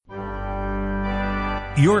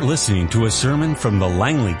You're listening to a sermon from the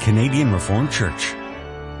Langley Canadian Reformed Church.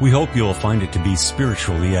 We hope you'll find it to be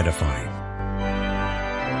spiritually edifying. I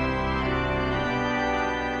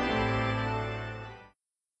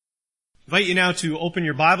invite you now to open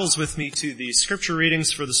your Bibles with me to the scripture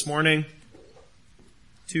readings for this morning.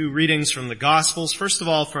 Two readings from the Gospels. First of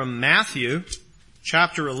all, from Matthew,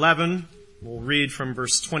 chapter 11. We'll read from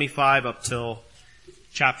verse 25 up till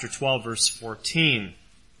chapter 12, verse 14.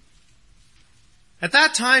 At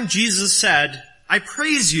that time Jesus said, I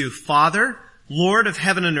praise you, Father, Lord of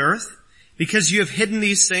heaven and earth, because you have hidden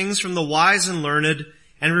these things from the wise and learned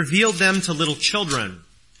and revealed them to little children.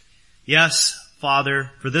 Yes,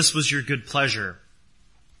 Father, for this was your good pleasure.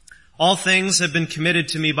 All things have been committed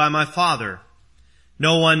to me by my Father.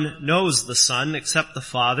 No one knows the Son except the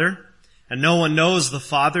Father, and no one knows the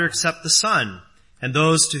Father except the Son, and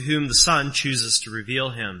those to whom the Son chooses to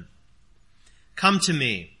reveal him. Come to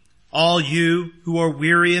me, all you who are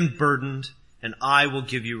weary and burdened, and I will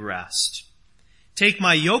give you rest. Take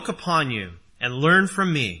my yoke upon you and learn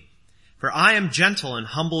from me, for I am gentle and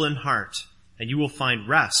humble in heart, and you will find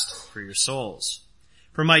rest for your souls.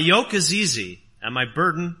 For my yoke is easy and my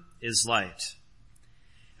burden is light.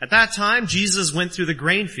 At that time, Jesus went through the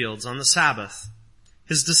grain fields on the Sabbath.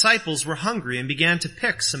 His disciples were hungry and began to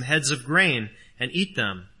pick some heads of grain and eat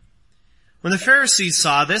them. When the Pharisees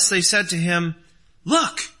saw this, they said to him,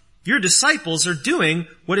 Look, your disciples are doing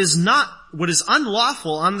what is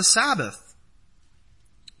unlawful on the Sabbath.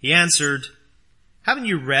 He answered, Haven't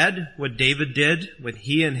you read what David did when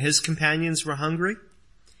he and his companions were hungry?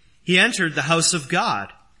 He entered the house of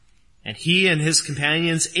God, and he and his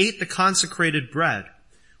companions ate the consecrated bread,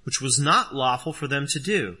 which was not lawful for them to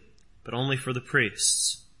do, but only for the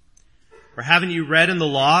priests. For haven't you read in the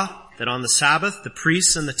law that on the Sabbath the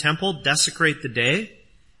priests in the temple desecrate the day,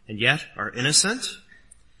 and yet are innocent?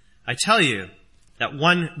 I tell you that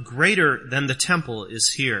one greater than the temple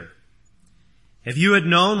is here. If you had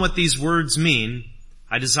known what these words mean,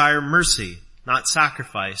 I desire mercy, not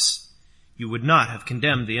sacrifice, you would not have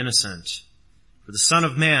condemned the innocent. For the Son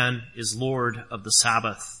of Man is Lord of the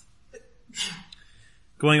Sabbath.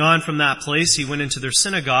 Going on from that place, he went into their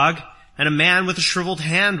synagogue, and a man with a shriveled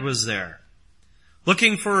hand was there.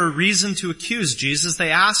 Looking for a reason to accuse Jesus,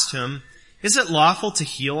 they asked him, Is it lawful to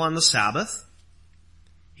heal on the Sabbath?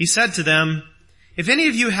 He said to them, If any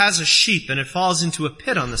of you has a sheep and it falls into a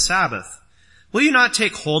pit on the Sabbath, will you not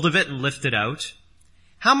take hold of it and lift it out?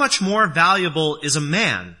 How much more valuable is a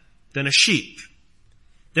man than a sheep?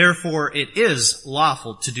 Therefore it is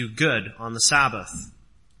lawful to do good on the Sabbath.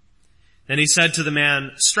 Then he said to the man,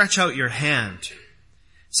 Stretch out your hand.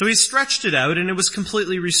 So he stretched it out, and it was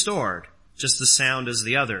completely restored, just as sound as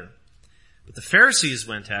the other. But the Pharisees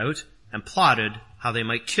went out and plotted how they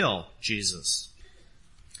might kill Jesus.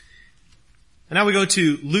 And now we go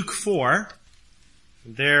to Luke 4.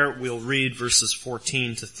 There we'll read verses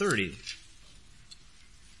 14 to 30.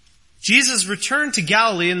 Jesus returned to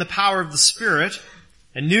Galilee in the power of the Spirit,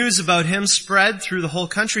 and news about him spread through the whole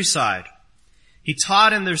countryside. He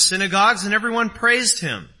taught in their synagogues, and everyone praised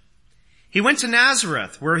him. He went to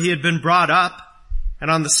Nazareth, where he had been brought up, and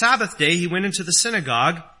on the Sabbath day he went into the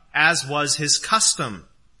synagogue, as was his custom.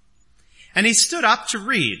 And he stood up to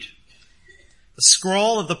read. The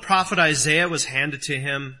scroll of the prophet Isaiah was handed to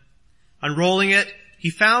him. Unrolling it, he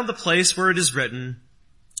found the place where it is written,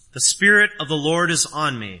 The Spirit of the Lord is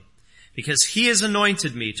on me, because he has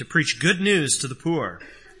anointed me to preach good news to the poor.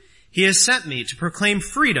 He has sent me to proclaim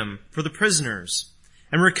freedom for the prisoners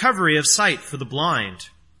and recovery of sight for the blind,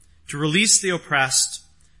 to release the oppressed,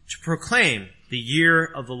 to proclaim the year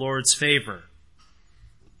of the Lord's favor.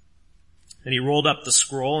 And he rolled up the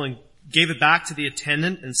scroll and gave it back to the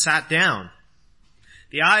attendant and sat down.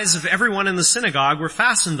 The eyes of everyone in the synagogue were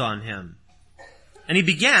fastened on him. And he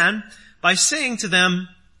began by saying to them,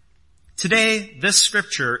 Today this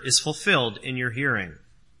scripture is fulfilled in your hearing.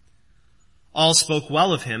 All spoke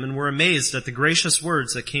well of him and were amazed at the gracious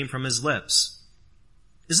words that came from his lips.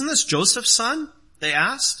 Isn't this Joseph's son? They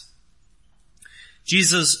asked.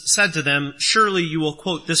 Jesus said to them, Surely you will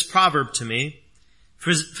quote this proverb to me,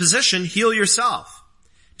 Physician, heal yourself.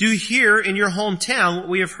 Do here in your hometown what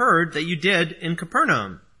we have heard that you did in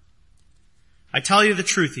Capernaum. I tell you the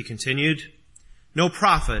truth, he continued. No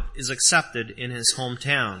prophet is accepted in his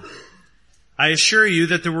hometown. I assure you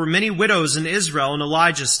that there were many widows in Israel in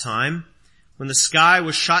Elijah's time, when the sky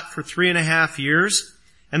was shut for 3.5 years,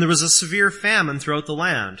 and there was a severe famine throughout the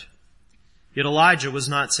land. Yet Elijah was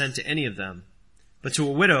not sent to any of them, but to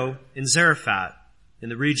a widow in Zarephath, in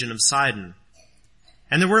the region of Sidon.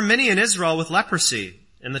 And there were many in Israel with leprosy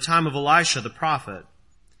in the time of Elisha the prophet.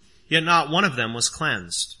 Yet not one of them was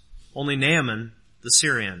cleansed, only Naaman, the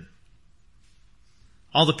Syrian.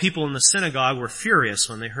 All the people in the synagogue were furious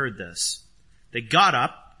when they heard this. They got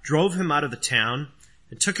up, drove him out of the town,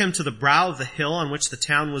 and took him to the brow of the hill on which the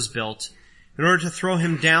town was built, in order to throw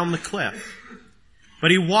him down the cliff.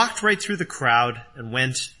 But he walked right through the crowd and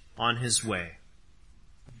went on his way.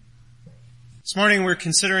 This morning we're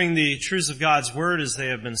considering the truths of God's Word as they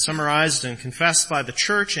have been summarized and confessed by the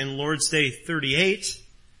Church in Lord's Day 38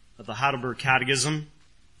 of the Heidelberg Catechism.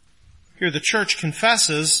 Here the Church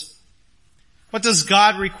confesses, what does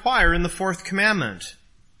God require in the fourth commandment?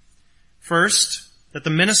 First, that the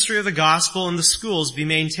ministry of the gospel in the schools be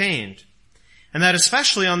maintained, and that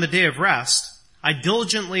especially on the day of rest, I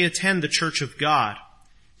diligently attend the church of God,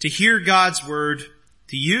 to hear God's word,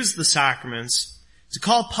 to use the sacraments, to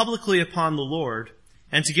call publicly upon the Lord,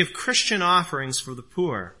 and to give Christian offerings for the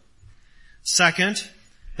poor. Second,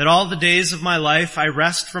 that all the days of my life I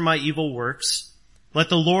rest from my evil works. Let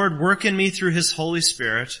the Lord work in me through his Holy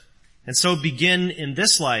Spirit, and so begin in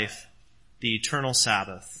this life the eternal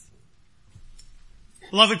Sabbath.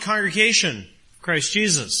 Beloved congregation, Christ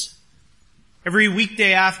Jesus, every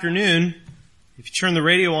weekday afternoon, if you turn the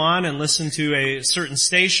radio on and listen to a certain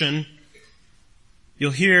station,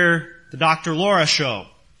 you'll hear the Dr. Laura show.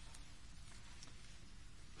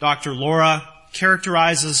 Dr. Laura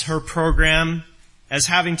characterizes her program as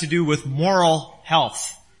having to do with moral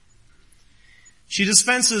health. She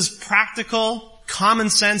dispenses practical, common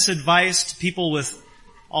sense advice to people with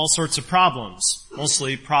all sorts of problems,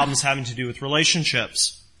 mostly problems having to do with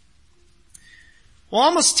relationships. Well,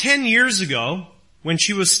 almost 10 years ago, when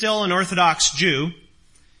she was still an Orthodox Jew,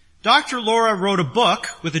 Dr. Laura wrote a book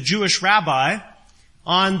with a Jewish rabbi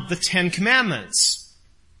on the Ten Commandments.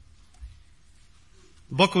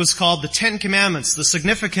 The book was called The Ten Commandments, The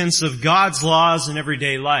Significance of God's Laws in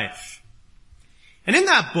Everyday Life. And in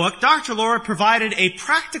that book, Dr. Laura provided a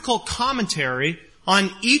practical commentary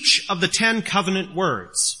on each of the 10 covenant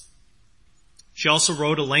words. She also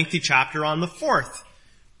wrote a lengthy chapter on the fourth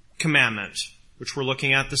commandment, which we're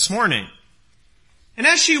looking at this morning. And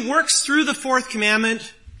as she works through the fourth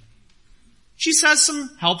commandment, she says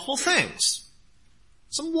some helpful things,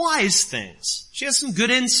 some wise things. She has some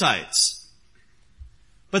good insights.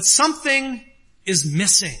 But something is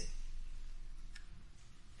missing.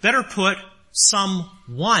 Better put,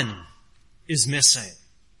 someone is missing.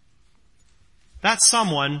 That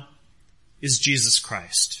someone is Jesus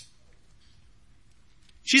Christ.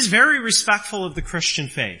 She's very respectful of the Christian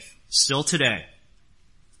faith, still today.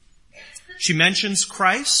 She mentions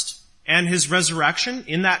Christ and his resurrection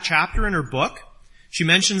in that chapter in her book. She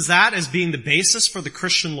mentions that as being the basis for the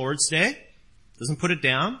Christian Lord's Day. Doesn't put it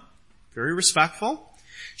down. Very respectful.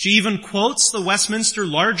 She even quotes the Westminster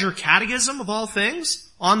Larger Catechism, of all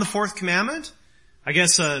things, on the fourth commandment. I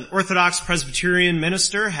guess an Orthodox Presbyterian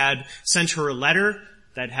minister had sent her a letter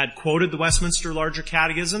that had quoted the Westminster Larger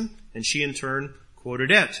Catechism, and she in turn quoted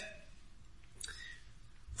it.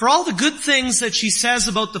 For all the good things that she says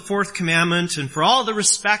about the fourth commandment, and for all the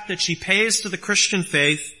respect that she pays to the Christian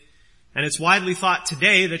faith, and it's widely thought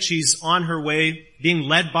today that she's on her way, being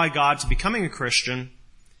led by God to becoming a Christian,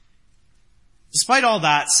 despite all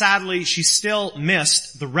that, sadly, she still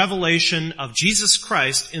missed the revelation of Jesus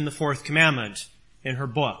Christ in the fourth commandment in her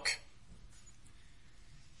book.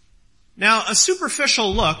 Now, a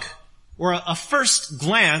superficial look or a first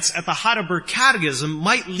glance at the Heidelberg Catechism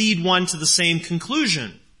might lead one to the same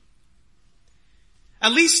conclusion.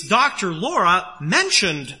 At least Dr. Laura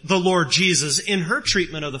mentioned the Lord Jesus in her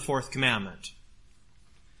treatment of the fourth commandment.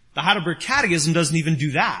 The Heidelberg Catechism doesn't even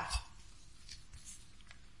do that.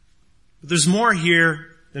 But there's more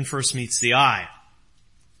here than first meets the eye.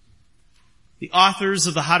 The authors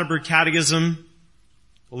of the Heidelberg Catechism,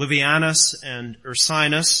 Olivianus and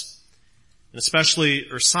Ursinus, and especially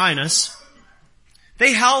Ursinus,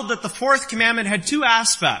 they held that the fourth commandment had two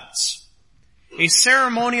aspects, a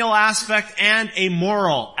ceremonial aspect and a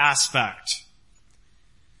moral aspect.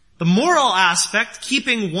 The moral aspect,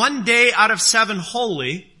 keeping one day out of 7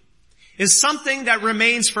 holy, is something that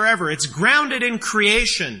remains forever. It's grounded in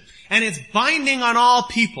creation, and it's binding on all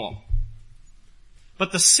people.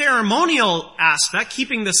 But the ceremonial aspect,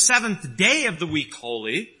 keeping the 7th day of the week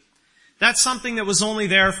holy, that's something that was only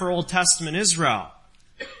there for Old Testament Israel,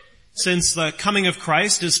 since the coming of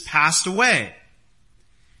Christ is passed away.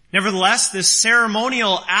 Nevertheless, this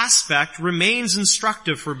ceremonial aspect remains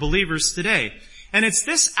instructive for believers today. And it's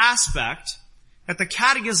this aspect that the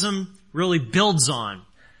Catechism really builds on,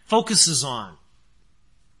 focuses on.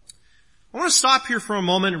 I want to stop here for a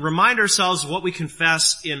moment and remind ourselves of what we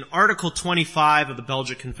confess in Article 25 of the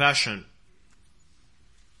Belgic Confession.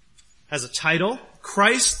 As a title,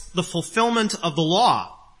 Christ, the Fulfillment of the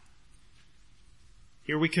Law.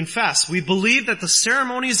 Here we confess, we believe that the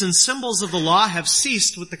ceremonies and symbols of the law have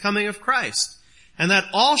ceased with the coming of Christ, and that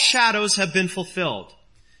all shadows have been fulfilled,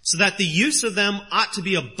 so that the use of them ought to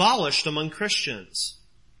be abolished among Christians.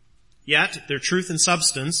 Yet their truth and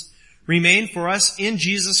substance remain for us in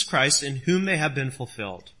Jesus Christ, in whom they have been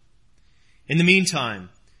fulfilled. In the meantime,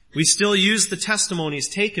 we still use the testimonies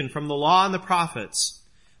taken from the law and the prophets,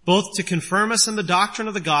 both to confirm us in the doctrine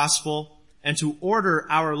of the gospel and to order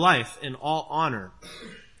our life in all honor,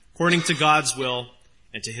 according to God's will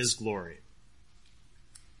and to His glory.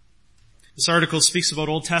 This article speaks about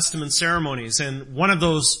Old Testament ceremonies, and one of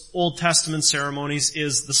those Old Testament ceremonies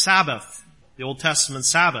is the Sabbath, the Old Testament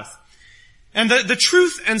Sabbath. And the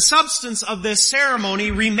truth and substance of this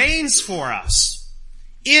ceremony remains for us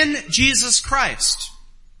in Jesus Christ.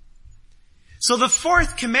 So the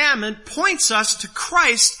fourth commandment points us to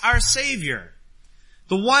Christ our Savior,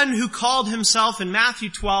 the one who called himself in Matthew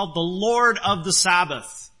 12 the Lord of the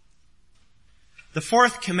Sabbath. The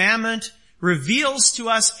fourth commandment reveals to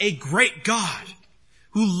us a great God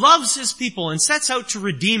who loves His people and sets out to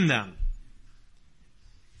redeem them.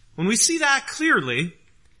 When we see that clearly,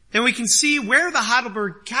 then we can see where the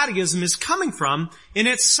Heidelberg Catechism is coming from in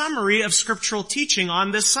its summary of scriptural teaching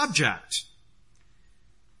on this subject.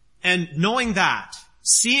 And knowing that,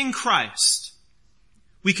 seeing Christ,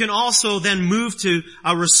 we can also then move to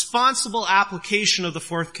a responsible application of the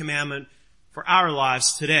fourth commandment for our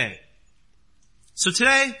lives today. So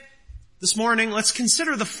today, this morning, let's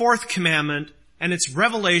consider the fourth commandment and its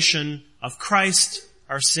revelation of Christ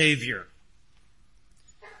our Savior.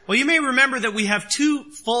 Well, you may remember that we have two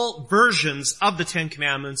full versions of the Ten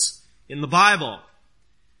Commandments in the Bible.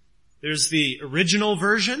 There's the original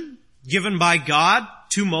version given by God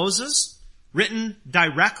to Moses, written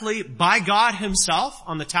directly by God Himself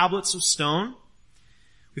on the tablets of stone.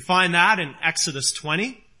 We find that in Exodus 20,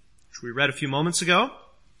 which we read a few moments ago.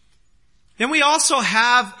 Then we also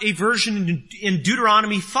have a version in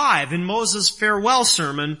Deuteronomy 5 in Moses' farewell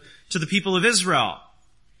sermon to the people of Israel.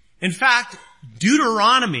 In fact,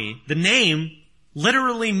 Deuteronomy, the name,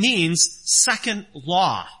 literally means second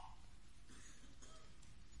law.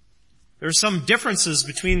 There are some differences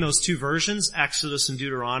between those two versions, Exodus and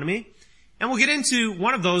Deuteronomy, and we'll get into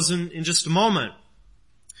one of those in just a moment.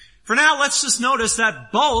 For now, let's just notice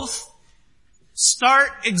that both start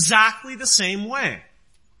exactly the same way.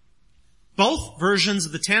 Both versions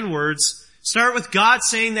of the 10 words start with God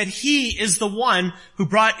saying that He is the one who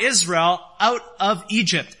brought Israel out of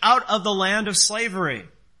Egypt, out of the land of slavery.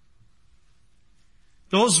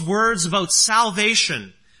 Those words about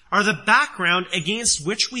salvation are the background against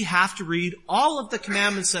which we have to read all of the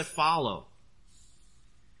commandments that follow.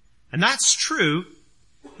 And that's true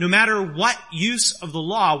no matter what use of the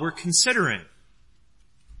law we're considering.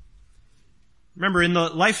 Remember, in the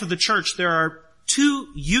life of the church, there are two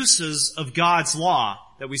uses of God's law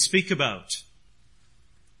that we speak about.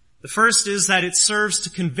 The first is that it serves to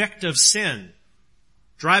convict of sin,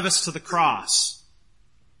 drive us to the cross.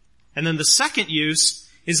 And then the second use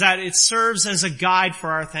is that it serves as a guide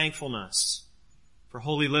for our thankfulness, for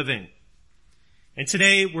holy living. And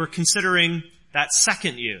today we're considering that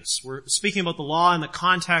second use. We're speaking about the law in the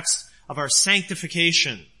context of our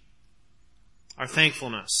sanctification, our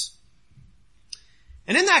thankfulness.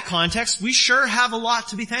 And in that context, we sure have a lot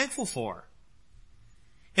to be thankful for.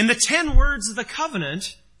 In the 10 words of the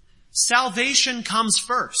covenant, salvation comes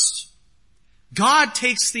first. God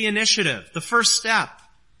takes the initiative, the first step.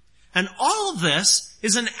 And all of this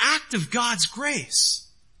is an act of God's grace.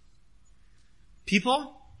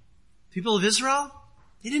 People of Israel,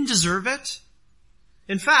 they didn't deserve it.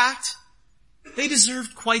 In fact, they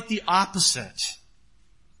deserved quite the opposite.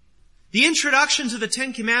 The introduction to the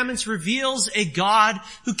 10 Commandments reveals a God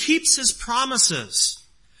who keeps His promises,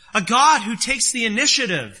 a God who takes the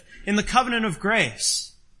initiative in the covenant of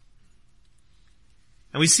grace.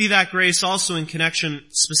 And we see that grace also in connection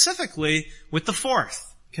specifically with the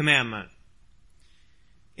fourth commandment.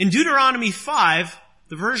 In Deuteronomy 5,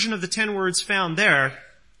 the version of the 10 words found there,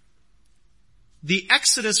 the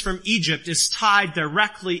exodus from Egypt is tied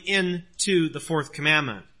directly into the fourth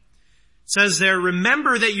commandment. It says there,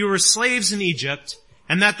 remember that you were slaves in Egypt,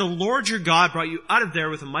 and that the Lord your God brought you out of there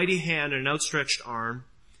with a mighty hand and an outstretched arm.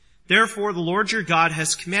 Therefore the Lord your God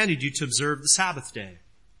has commanded you to observe the Sabbath day.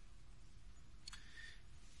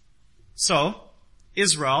 So,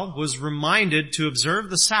 Israel was reminded to observe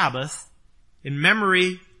the Sabbath in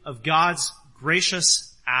memory of God's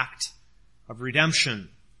gracious act of redemption.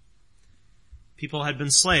 People had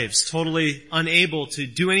been slaves, totally unable to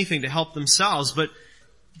do anything to help themselves, but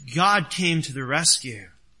God came to the rescue.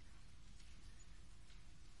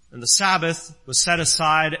 And the Sabbath was set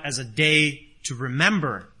aside as a day to to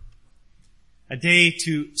remember, a day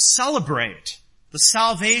to celebrate the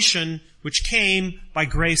salvation which came by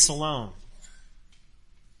grace alone.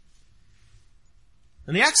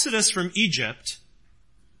 And the Exodus from Egypt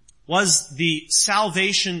was the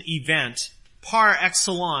salvation event par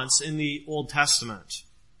excellence in the Old Testament.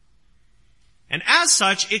 And as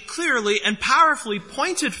such, it clearly and powerfully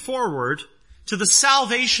pointed forward to the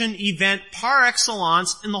salvation event par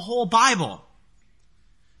excellence in the whole Bible.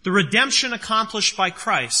 The redemption accomplished by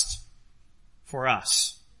Christ for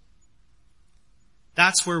us.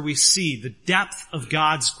 That's where we see the depth of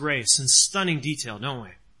God's grace in stunning detail, don't we?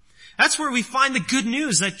 That's where we find the good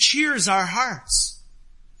news that cheers our hearts.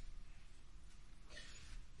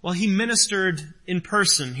 While he ministered in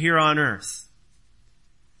person here on earth,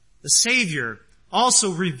 the Savior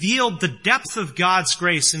also revealed the depth of God's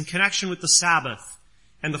grace in connection with the Sabbath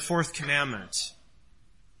and the fourth commandment.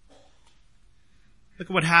 Look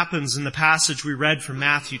at what happens in the passage we read from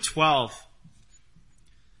Matthew 12.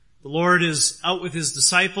 The Lord is out with his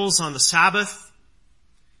disciples on the Sabbath.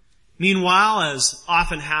 Meanwhile, as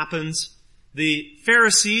often happens, the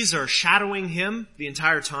Pharisees are shadowing him the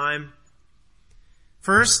entire time.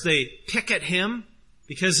 First, they pick at him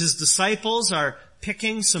because his disciples are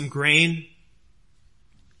picking some grain.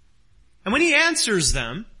 And when he answers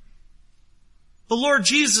them, the Lord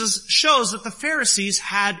Jesus shows that the Pharisees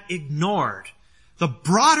had ignored the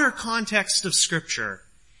broader context of Scripture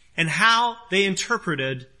and how they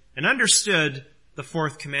interpreted and understood the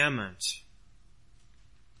fourth commandment.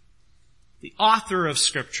 The author of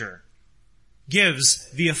Scripture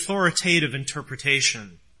gives the authoritative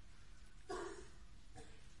interpretation.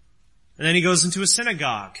 And then he goes into a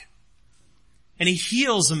synagogue and he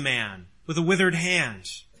heals a man with a withered hand.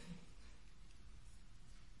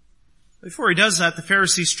 Before he does that, the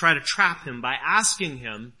Pharisees try to trap him by asking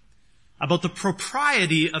him about the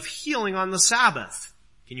propriety of healing on the Sabbath.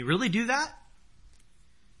 Can you really do that?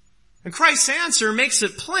 And Christ's answer makes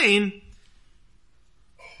it plain.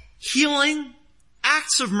 Healing,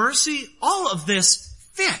 acts of mercy, all of this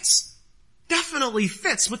definitely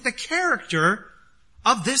fits with the character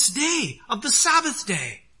of this day, of the Sabbath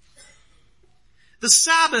day. The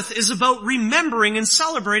Sabbath is about remembering and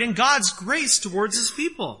celebrating God's grace towards his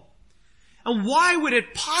people. And why would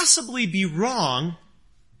it possibly be wrong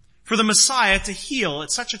for the Messiah to heal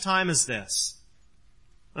at such a time as this?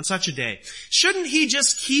 On such a day. Shouldn't he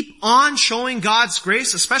just keep on showing God's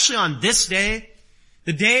grace, especially on this day?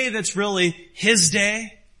 The day that's really his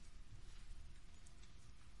day?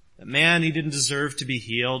 That man, he didn't deserve to be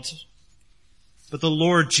healed. But the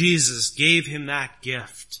Lord Jesus gave him that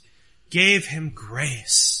gift. Gave him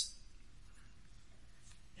grace.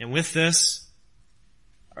 And with this,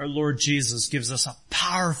 our Lord Jesus gives us a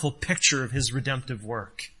powerful picture of his redemptive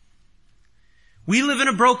work. We live in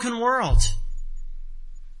a broken world.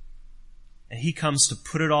 And he comes to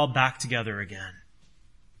put it all back together again.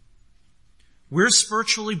 We're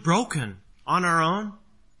spiritually broken on our own.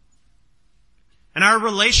 And our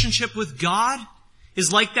relationship with God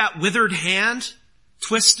is like that withered hand,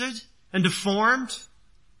 twisted and deformed.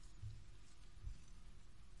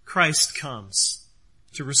 Christ comes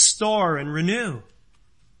to restore and renew.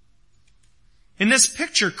 In this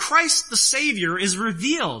picture, Christ the Savior is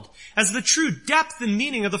revealed as the true depth and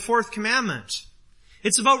meaning of the fourth commandment.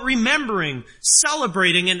 It's about remembering,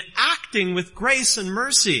 celebrating, and acting with grace and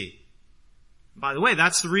mercy. By the way,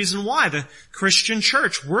 that's the reason why the Christian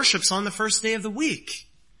church worships on the first day of the week.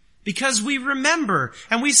 Because we remember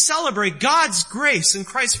and we celebrate God's grace in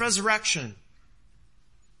Christ's resurrection.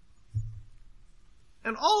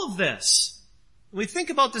 And all of this, when we think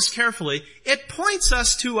about this carefully, it points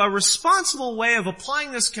us to a responsible way of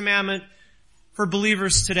applying this commandment for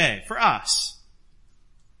believers today, for us.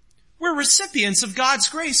 We're recipients of God's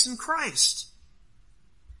grace in Christ.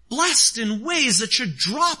 Blessed in ways that should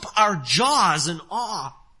drop our jaws in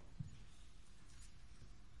awe.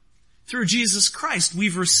 Through Jesus Christ,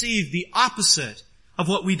 we've received the opposite of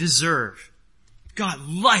what we deserve. God,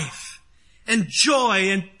 life and joy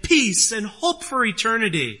and peace and hope for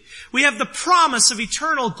eternity. We have the promise of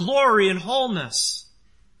eternal glory and wholeness.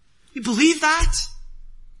 You believe that?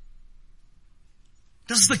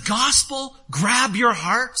 Does the gospel grab your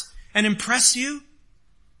heart and impress you?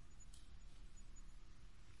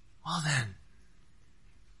 Well then,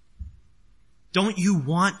 don't you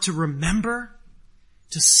want to remember,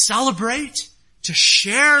 to celebrate, to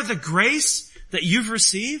share the grace that you've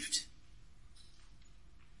received?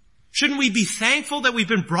 Shouldn't we be thankful that we've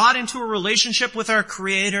been brought into a relationship with our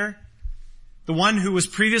Creator, the one who was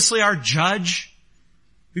previously our judge?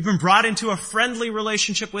 We've been brought into a friendly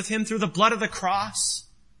relationship with him through the blood of the cross.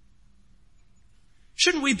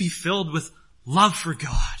 Shouldn't we be filled with love for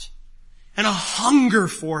God and a hunger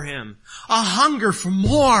for Him, a hunger for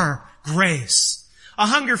more grace, a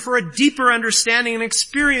hunger for a deeper understanding and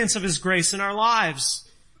experience of His grace in our lives.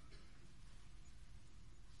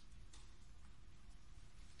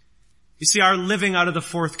 You see, our living out of the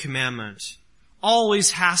fourth commandment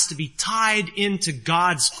always has to be tied into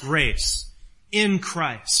God's grace in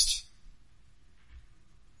Christ.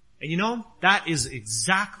 And you know, that is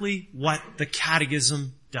exactly what the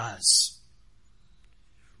Catechism does.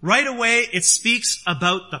 Right away, it speaks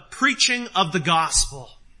about the preaching of the gospel.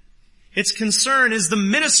 Its concern is the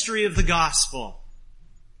ministry of the gospel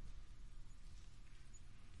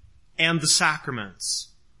and the sacraments.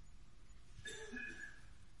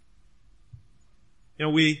 You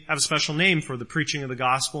know, we have a special name for the preaching of the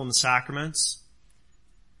gospel and the sacraments.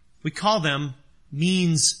 We call them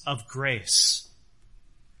means of grace.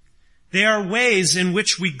 They are ways in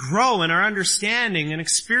which we grow in our understanding and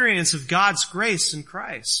experience of God's grace in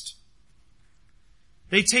Christ.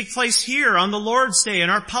 They take place here on the Lord's Day in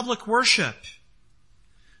our public worship.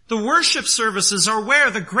 The worship services are where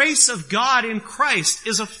the grace of God in Christ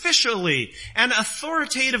is officially and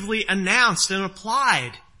authoritatively announced and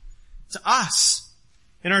applied to us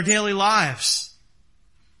in our daily lives.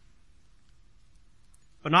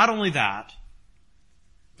 But not only that,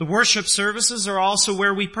 the worship services are also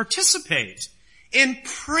where we participate in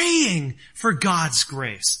praying for God's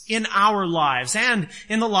grace in our lives and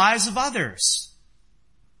in the lives of others.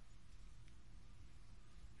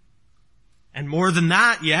 And more than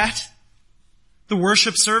that yet, the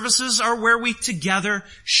worship services are where we together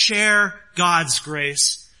share God's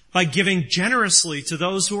grace by giving generously to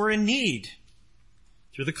those who are in need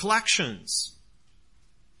through the collections.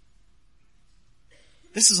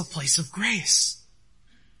 This is a place of grace.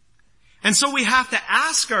 And so we have to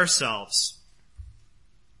ask yourself,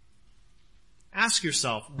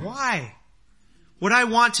 why would I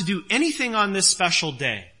want to do anything on this special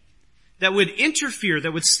day that would interfere,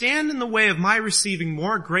 that would stand in the way of my receiving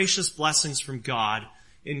more gracious blessings from God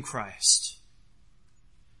in Christ?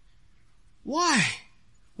 Why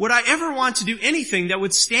would I ever want to do anything that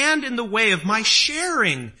would stand in the way of my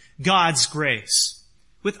sharing God's grace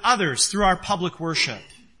with others through our public worship?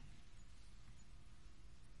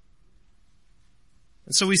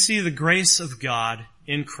 And so we see the grace of God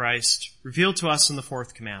in Christ revealed to us in the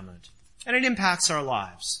fourth commandment. And it impacts our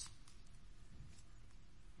lives.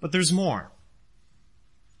 But there's more.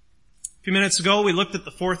 A few minutes ago, we looked at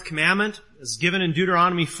the fourth commandment as given in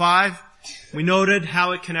Deuteronomy 5. We noted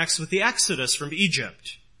how it connects with the Exodus from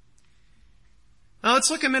Egypt. Now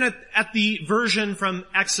let's look a minute at the version from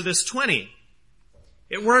Exodus 20.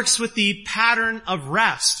 It works with the pattern of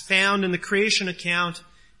rest found in the creation account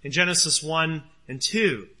in Genesis 1 and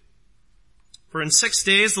 2. For in 6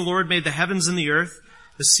 days the Lord made the heavens and the earth,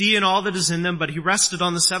 the sea and all that is in them, but He rested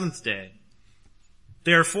on the seventh day.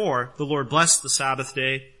 Therefore the Lord blessed the Sabbath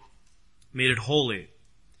day, made it holy.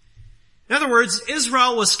 In other words,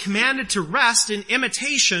 Israel was commanded to rest in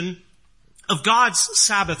imitation of God's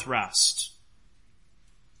Sabbath rest.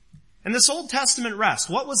 And this Old Testament rest,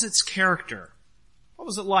 what was its character? What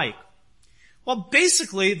was it like? Well,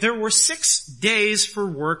 basically, there were 6 days for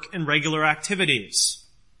work and regular activities.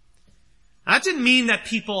 That didn't mean that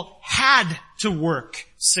people had to work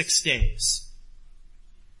 6 days.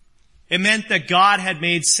 It meant that God had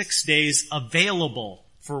made 6 days available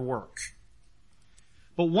for work.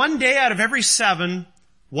 But 1 day out of every 7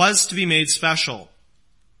 was to be made special.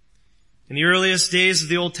 In the earliest days of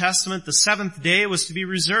the Old Testament, the 7th day was to be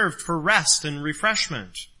reserved for rest and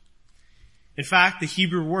refreshment. In fact, the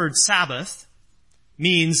Hebrew word Sabbath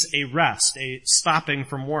means a rest, a stopping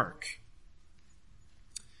from work.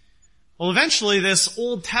 Well, eventually this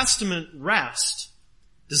Old Testament rest,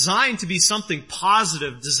 designed to be something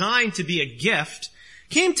positive, designed to be a gift,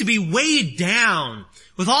 came to be weighed down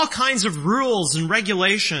with all kinds of rules and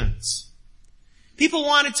regulations. People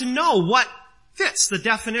wanted to know what fits the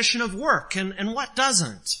definition of work and what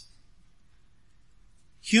doesn't.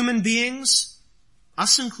 Human beings,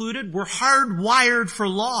 us included, were hardwired for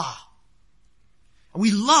law.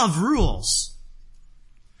 We love rules.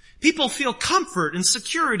 People feel comfort and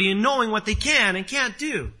security in knowing what they can and can't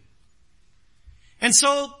do. And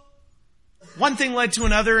so, one thing led to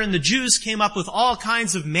another, and the Jews came up with all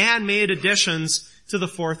kinds of man-made additions to the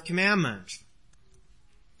fourth commandment.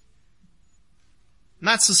 And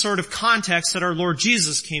that's the sort of context that our Lord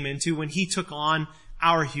Jesus came into when He took on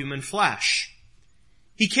our human flesh.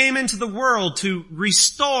 He came into the world to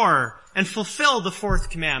restore and fulfill the fourth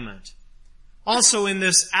commandment. Also in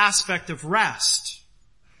this aspect of rest.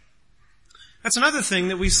 That's another thing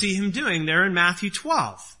that we see Him doing there in Matthew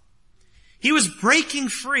 12. He was breaking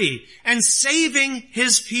free and saving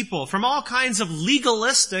his people from all kinds of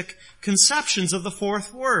legalistic conceptions of the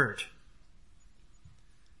fourth word.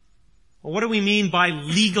 Well, what do we mean by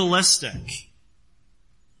legalistic?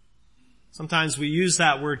 Sometimes we use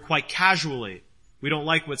that word quite casually. We don't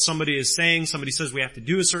like what somebody is saying. Somebody says we have to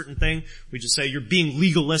do a certain thing. We just say, you're being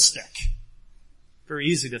legalistic. Very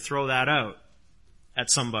easy to throw that out at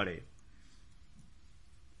somebody.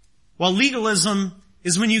 Well, legalism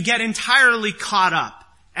is when you get entirely caught up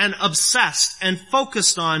and obsessed and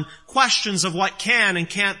focused on questions of what can and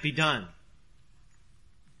can't be done.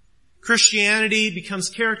 Christianity becomes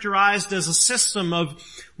characterized as a system of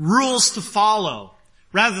rules to follow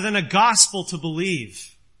rather than a gospel to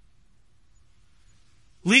believe.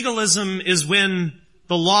 Legalism is when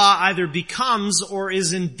the law either becomes or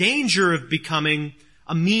is in danger of becoming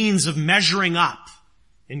a means of measuring up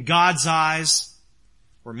in God's eyes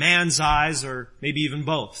or man's eyes, or maybe even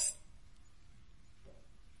both.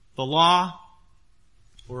 The law,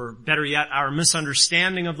 or better yet, our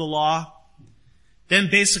misunderstanding of the law, then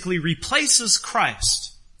basically replaces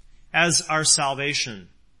Christ as our salvation.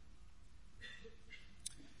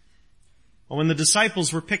 Well, when the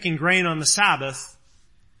disciples were picking grain on the Sabbath,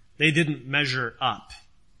 they didn't measure up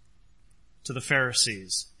to the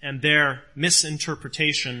Pharisees and their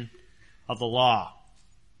misinterpretation of the law.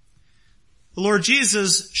 The Lord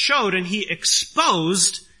Jesus showed and he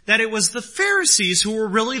exposed that it was the Pharisees who were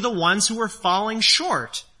really the ones who were falling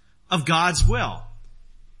short of God's will.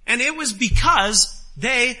 And it was because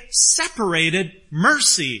they separated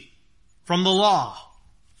mercy from the law.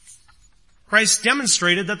 Christ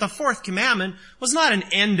demonstrated that the fourth commandment was not an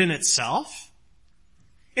end in itself.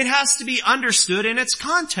 It has to be understood in its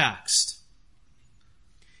context.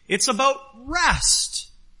 It's about rest,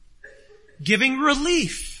 giving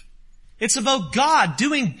relief. It's about God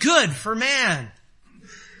doing good for man.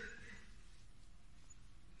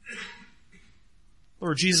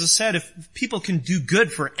 Lord Jesus said, if people can do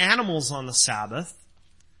good for animals on the Sabbath,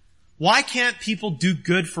 why can't people do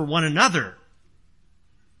good for one another?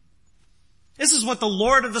 This is what the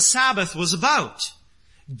Lord of the Sabbath was about.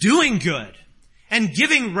 Doing good and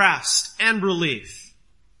giving rest and relief.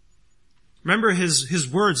 Remember his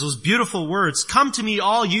words, those beautiful words. Come to me,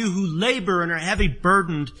 all you who labor and are heavy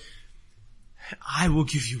burdened, I will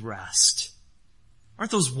give you rest.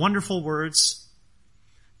 Aren't those wonderful words?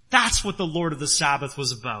 That's what the Lord of the Sabbath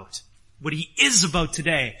was about. What he is about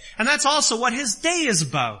today. And that's also what his day is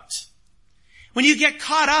about. When you get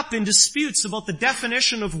caught up in disputes about the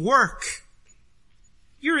definition of work,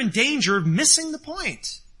 you're in danger of missing the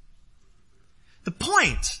point. The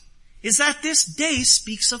point is that this day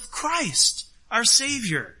speaks of Christ, our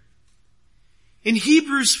Savior. In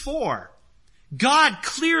Hebrews 4, God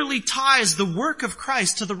clearly ties the work of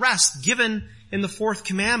Christ to the rest given in the fourth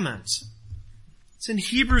commandment. It's in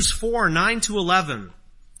Hebrews 4, 9 to 11.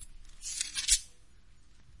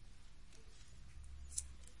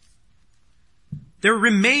 There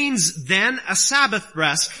remains then a Sabbath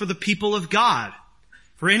rest for the people of God.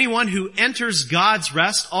 For anyone who enters God's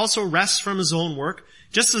rest also rests from his own work,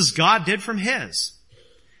 just as God did from his.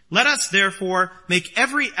 Let us therefore make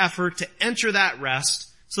every effort to enter that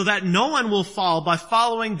rest, so that no one will fall by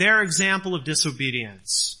following their example of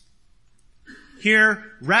disobedience.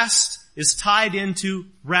 Here, rest is tied into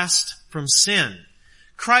rest from sin.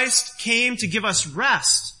 Christ came to give us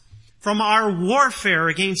rest from our warfare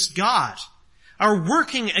against God, our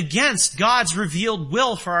working against God's revealed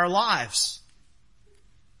will for our lives.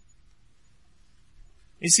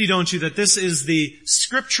 You see, don't you, that this is the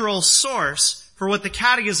scriptural source for what the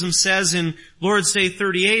Catechism says in Lord's Day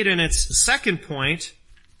 38 in its second point,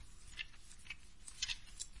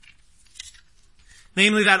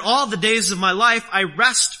 namely that all the days of my life I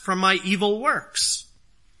rest from my evil works.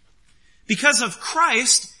 Because of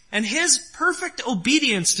Christ and his perfect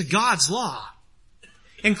obedience to God's law,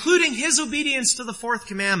 including his obedience to the fourth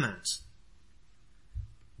commandment.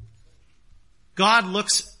 God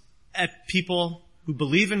looks at people who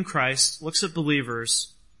believe in Christ, looks at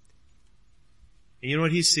believers, and you know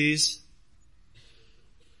what he sees?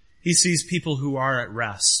 He sees people who are at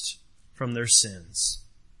rest from their sins.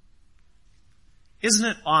 Isn't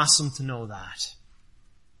it awesome to know that?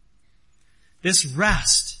 This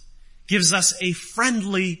rest gives us a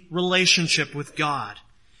friendly relationship with God.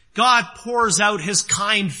 God pours out his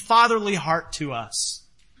kind, fatherly heart to us.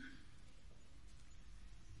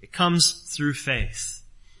 It comes through faith.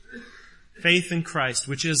 Faith in Christ,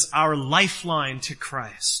 which is our lifeline to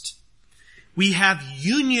Christ. We have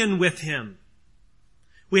union with him.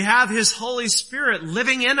 We have his Holy Spirit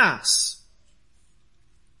living in us.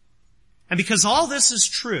 And because all this is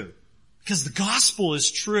true, because the gospel is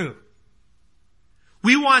true,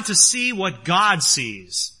 We want to see what God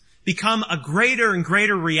sees become a greater and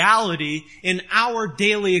greater reality in our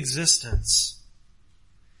daily existence.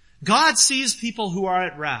 God sees people who are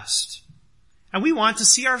at rest, and we want to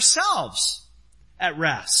see ourselves at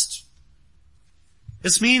rest.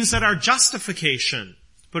 This means that our justification,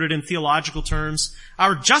 to put it in theological terms,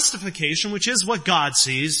 our justification, which is what God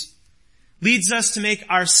sees, leads us to make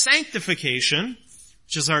our sanctification,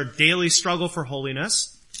 which is our daily struggle for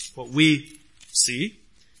holiness, what we see,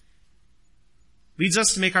 leads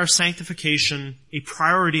us to make our sanctification a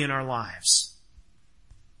priority in our lives.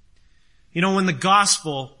 You know, when the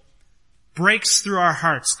gospel breaks through our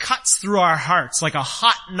hearts, cuts through our hearts like a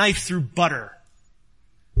hot knife through butter,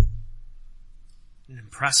 it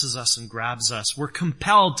impresses us and grabs us. We're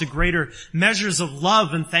compelled to greater measures of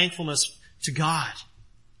love and thankfulness to God.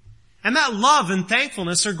 And that love and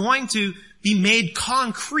thankfulness are going to be made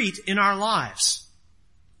concrete in our lives.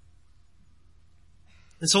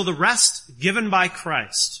 And so the rest given by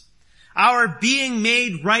Christ, our being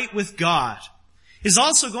made right with God, is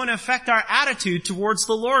also going to affect our attitude towards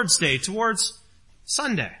the Lord's Day, towards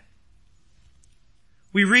Sunday.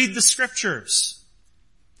 We read the Scriptures,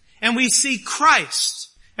 and we see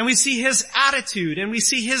Christ, and we see His attitude, and we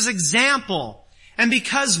see His example. And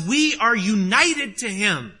because we are united to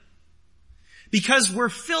Him, because we're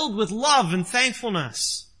filled with love and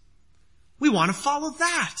thankfulness, we want to follow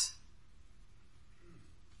that.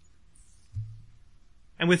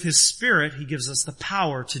 And with His Spirit, He gives us the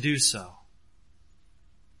power to do so.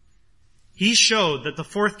 He showed that the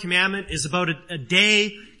fourth commandment is about a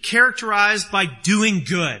day characterized by doing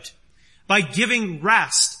good, by giving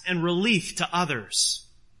rest and relief to others.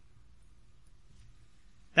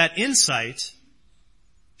 That insight,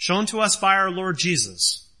 shown to us by our Lord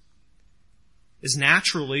Jesus, is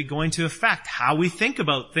naturally going to affect how we think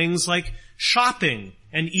about things like shopping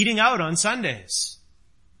and eating out on Sundays.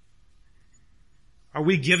 Are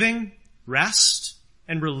we giving rest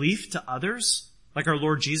and relief to others like our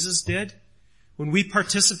Lord Jesus did when we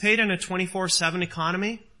participate in a 24/7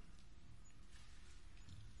 economy?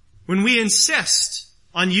 When we insist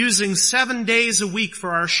on using 7 days a week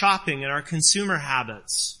for our shopping and our consumer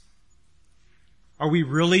habits, are we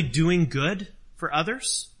really doing good for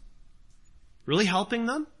others? Really helping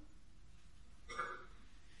them?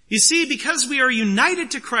 You see, because we are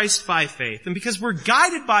united to Christ by faith, and because we're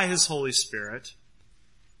guided by His Holy Spirit,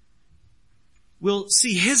 we'll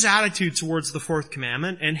see His attitude towards the fourth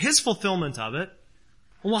commandment and His fulfillment of it,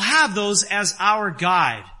 and we'll have those as our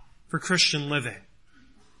guide for Christian living.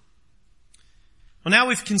 Well, now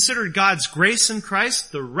we've considered God's grace in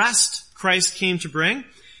Christ, the rest Christ came to bring,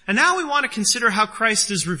 and now we want to consider how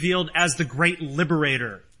Christ is revealed as the great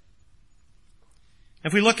liberator.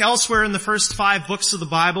 If we look elsewhere in the first 5 books of the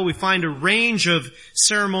Bible, we find a range of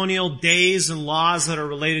ceremonial days and laws that are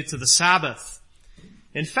related to the Sabbath.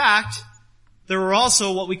 In fact, there were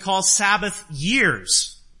also what we call Sabbath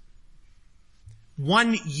years.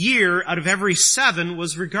 1 year out of every 7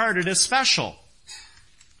 was regarded as special.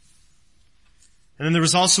 And then there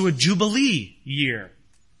was also a Jubilee year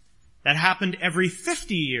that happened every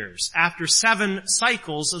 50 years after 7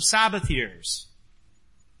 cycles of Sabbath years.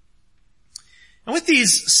 And with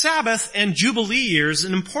these Sabbath and Jubilee years,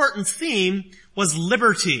 an important theme was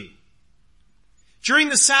liberty. During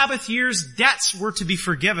the Sabbath years, debts were to be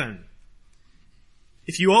forgiven.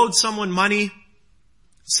 If you owed someone money,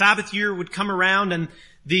 Sabbath year would come around and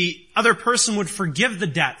the other person would forgive the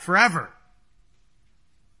debt forever.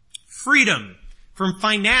 Freedom from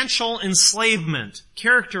financial enslavement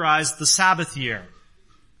characterized the Sabbath year.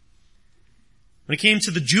 When it came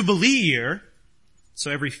to the Jubilee year, so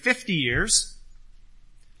every 50 years,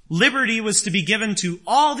 liberty was to be given to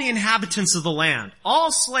all the inhabitants of the land.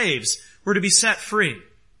 All slaves were to be set free.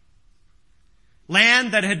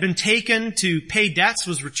 Land that had been taken to pay debts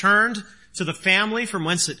was returned to the family from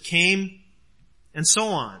whence it came, and so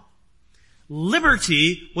on.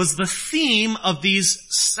 Liberty was the theme of these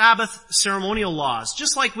Sabbath ceremonial laws,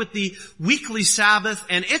 just like with the weekly Sabbath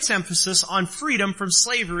and its emphasis on freedom from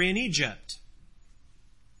slavery in Egypt.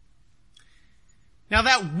 Now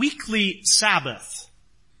that weekly Sabbath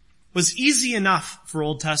was easy enough for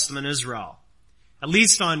Old Testament Israel, at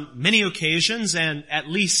least on many occasions and at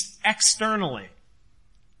least externally.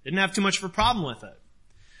 Didn't have too much of a problem with it.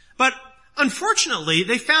 But unfortunately,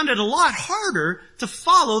 they found it a lot harder to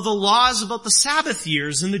follow the laws about the Sabbath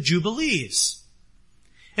years and the Jubilees.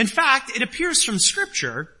 In fact, it appears from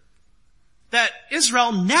Scripture that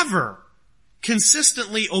Israel never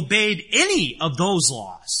consistently obeyed any of those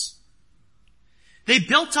laws. They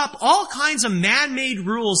built up all kinds of man-made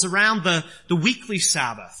rules around the weekly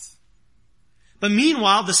Sabbath. But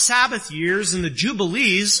meanwhile, the Sabbath years and the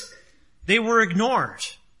Jubilees, they were ignored.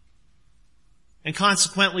 And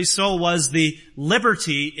consequently, so was the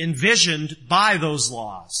liberty envisioned by those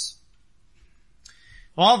laws.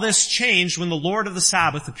 All this changed when the Lord of the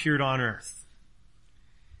Sabbath appeared on earth.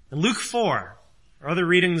 In Luke 4, our other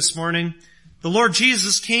reading this morning, the Lord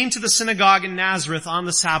Jesus came to the synagogue in Nazareth on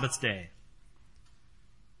the Sabbath day.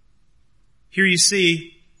 Here you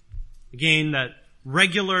see, again, that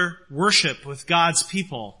regular worship with God's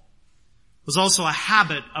people was also a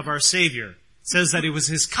habit of our Savior. It says that it was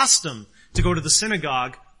his custom to go to the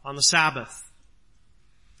synagogue on the Sabbath.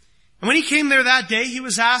 And when he came there that day, he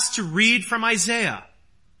was asked to read from Isaiah.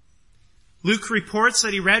 Luke reports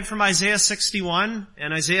that he read from Isaiah 61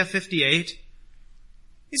 and Isaiah 58.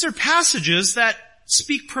 These are passages that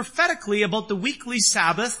speak prophetically about the weekly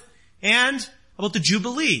Sabbath and about the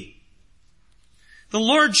Jubilee. The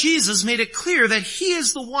Lord Jesus made it clear that he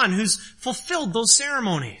is the one who's fulfilled those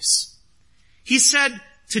ceremonies. He said,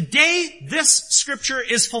 "Today this scripture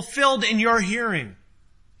is fulfilled in your hearing."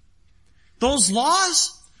 Those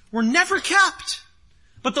laws were never kept.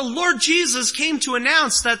 But the Lord Jesus came to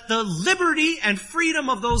announce that the liberty and freedom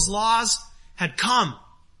of those laws had come.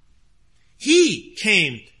 He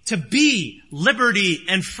came to be liberty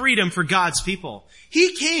and freedom for God's people.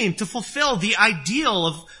 He came to fulfill the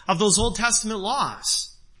ideal of those Old Testament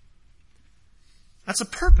laws. That's a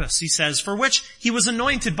purpose, he says, for which he was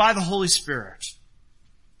anointed by the Holy Spirit.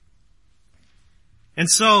 And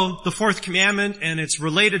so, the fourth commandment and its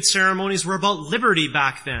related ceremonies were about liberty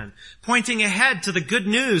back then, pointing ahead to the good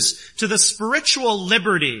news, to the spiritual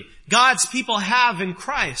liberty God's people have in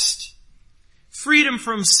Christ. Freedom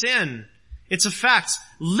from sin, its effects,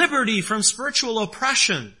 liberty from spiritual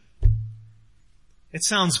oppression. It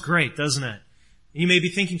sounds great, doesn't it? You may be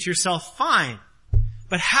thinking to yourself, fine,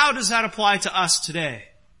 but how does that apply to us today?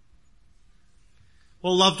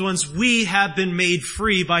 Well, loved ones, we have been made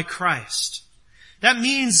free by Christ. That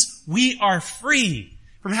means we are free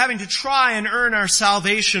from having to try and earn our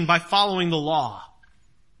salvation by following the law.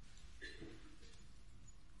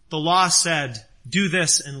 The law said, do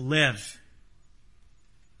this and live.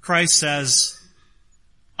 Christ says,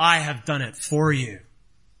 I have done it for you.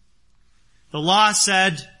 The law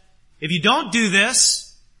said, if you don't do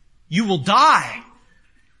this, you will die.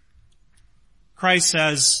 Christ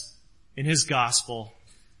says in his gospel,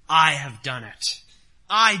 I have done it.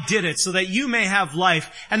 I did it so that you may have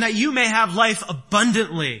life and that you may have life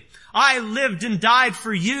abundantly. I lived and died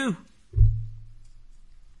for you.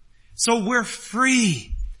 So we're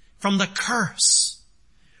free from the curse.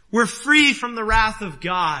 We're free from the wrath of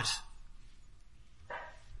God.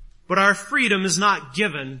 But our freedom is not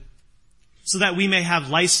given so that we may have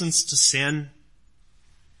license to sin.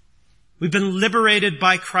 We've been liberated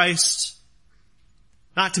by Christ,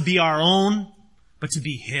 not to be our own, but to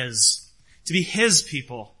be his. To be his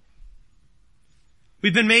people.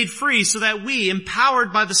 We've been made free so that we,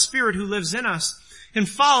 empowered by the Spirit who lives in us, can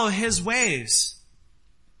follow his ways.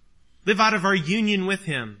 Live out of our union with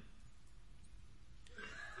him.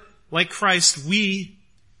 Like Christ, we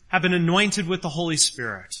have been anointed with the Holy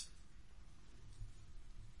Spirit.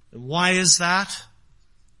 And why is that?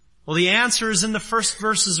 Well, the answer is in the first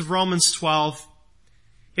verses of Romans 12.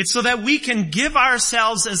 It's so that we can give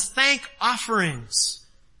ourselves as thank offerings.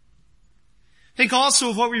 Think also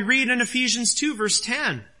of what we read in Ephesians 2 verse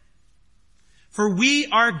 10. For we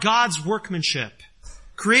are God's workmanship,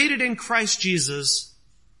 created in Christ Jesus.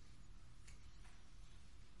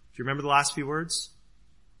 Do you remember the last few words?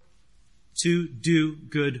 To do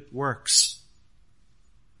good works.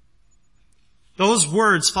 Those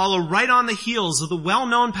words follow right on the heels of the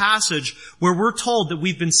well-known passage where we're told that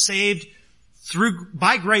we've been saved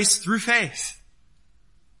by grace through faith.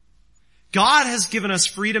 God has given us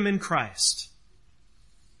freedom in Christ.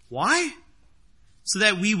 Why? So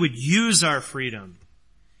that we would use our freedom,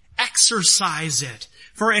 exercise it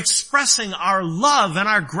for expressing our love and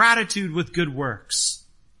our gratitude with good works.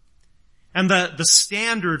 And the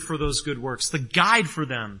standard for those good works, the guide for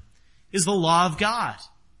them, is the law of God,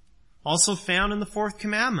 also found in the fourth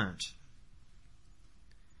commandment.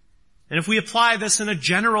 And if we apply this in a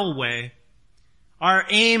general way, our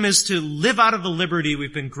aim is to live out of the liberty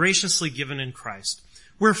we've been graciously given in Christ.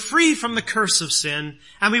 We're free from the curse of sin,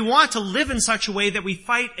 and we want to live in such a way that we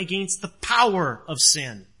fight against the power of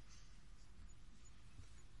sin.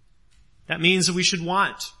 That means that we should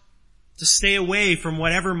want to stay away from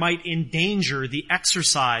whatever might endanger the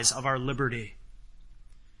exercise of our liberty.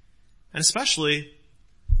 And especially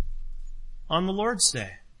on the Lord's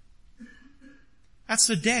Day. That's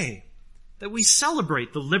the day that we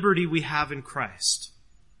celebrate the liberty we have in Christ.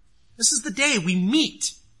 This is the day we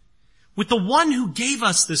meet. with the one who gave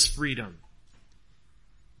us this freedom.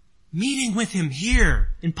 Meeting with him here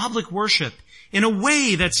in public worship in a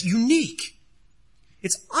way that's unique.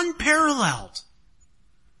 It's unparalleled.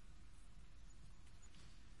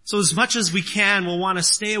 So as much as we can, we'll want to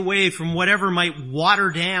stay away from whatever might water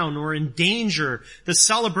down or endanger the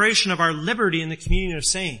celebration of our liberty in the communion of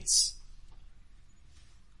saints.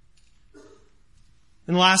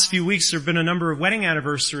 In the last few weeks, there have been a number of wedding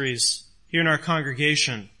anniversaries here in our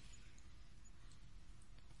congregation.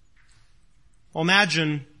 Well,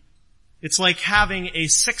 imagine it's like having a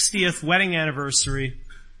 60th wedding anniversary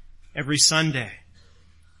every Sunday.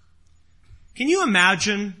 Can you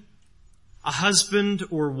imagine a husband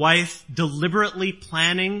or wife deliberately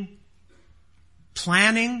planning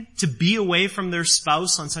to be away from their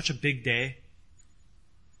spouse on such a big day?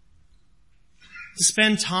 To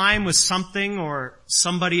spend time with something or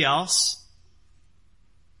somebody else?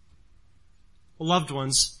 Well, loved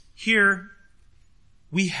ones, here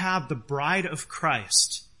we have the bride of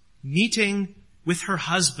Christ meeting with her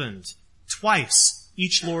husband twice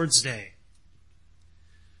each Lord's Day.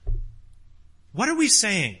 What are we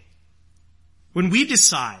saying when we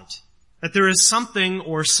decide that there is something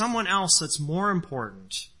or someone else that's more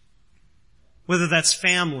important? Whether that's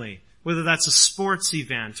family, whether that's a sports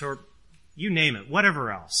event, or you name it,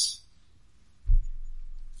 whatever else.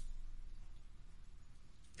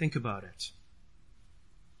 Think about it.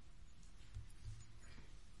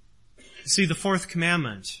 See, the fourth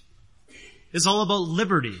commandment is all about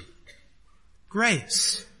liberty,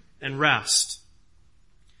 grace, and rest.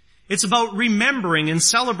 It's about remembering and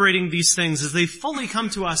celebrating these things as they fully come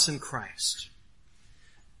to us in Christ.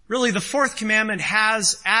 Really, the fourth commandment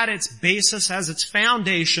has at its basis, as its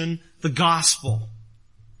foundation, the gospel.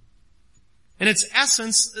 In its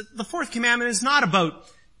essence, the fourth commandment is not about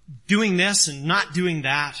doing this and not doing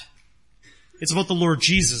that. It's about the Lord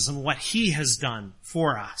Jesus and what He has done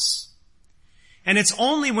for us. And it's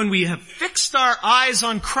only when we have fixed our eyes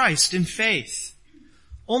on Christ in faith,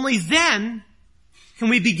 only then can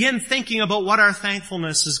we begin thinking about what our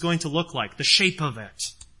thankfulness is going to look like, the shape of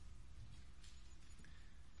it.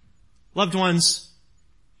 Loved ones,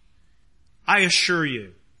 I assure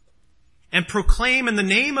you and proclaim in the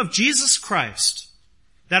name of Jesus Christ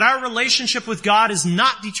that our relationship with God is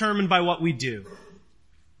not determined by what we do.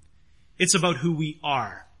 It's about who we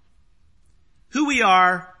are. Who we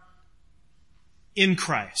are in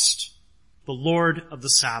Christ, the Lord of the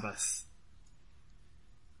Sabbath.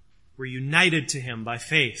 We're united to Him by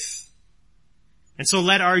faith. And so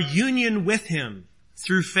let our union with Him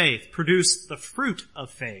through faith produce the fruit of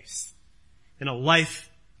faith in a life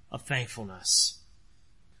of thankfulness.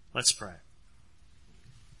 Let's pray.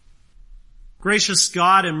 Gracious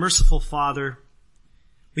God and merciful Father,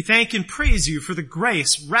 we thank and praise You for the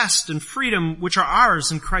grace, rest, and freedom which are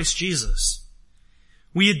ours in Christ Jesus.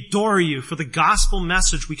 We adore You for the gospel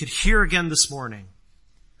message we could hear again this morning.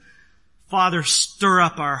 Father, stir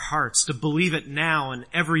up our hearts to believe it now and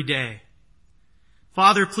every day.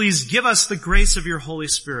 Father, please give us the grace of Your Holy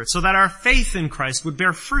Spirit so that our faith in Christ would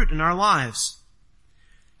bear fruit in our lives.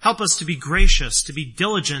 Help us to be gracious, to be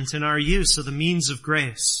diligent in our use of the means of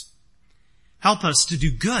grace. Help us to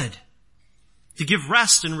do good, to give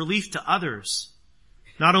rest and relief to others,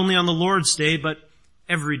 not only on the Lord's Day, but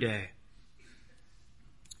every day.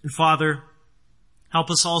 And Father, help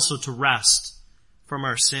us also to rest from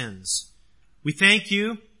our sins. We thank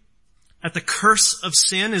You that the curse of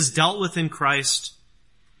sin is dealt with in Christ,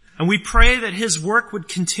 and we pray that His work would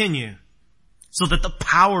continue so that the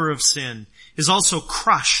power of sin is also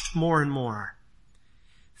crushed more and more.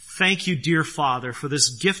 Thank You, dear Father, for this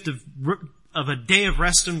gift of a day of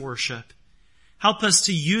rest and worship. Help us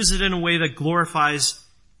to use it in a way that glorifies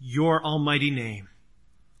Your almighty name.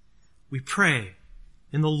 We pray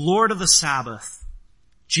in the Lord of the Sabbath,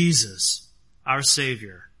 Jesus, our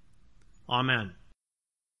Savior. Amen.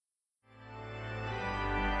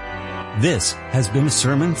 This has been a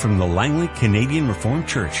sermon from the Langley Canadian Reformed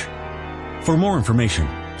Church. For more information,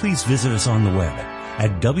 please visit us on the web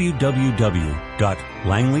at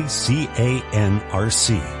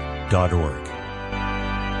www.langleycanrc.org.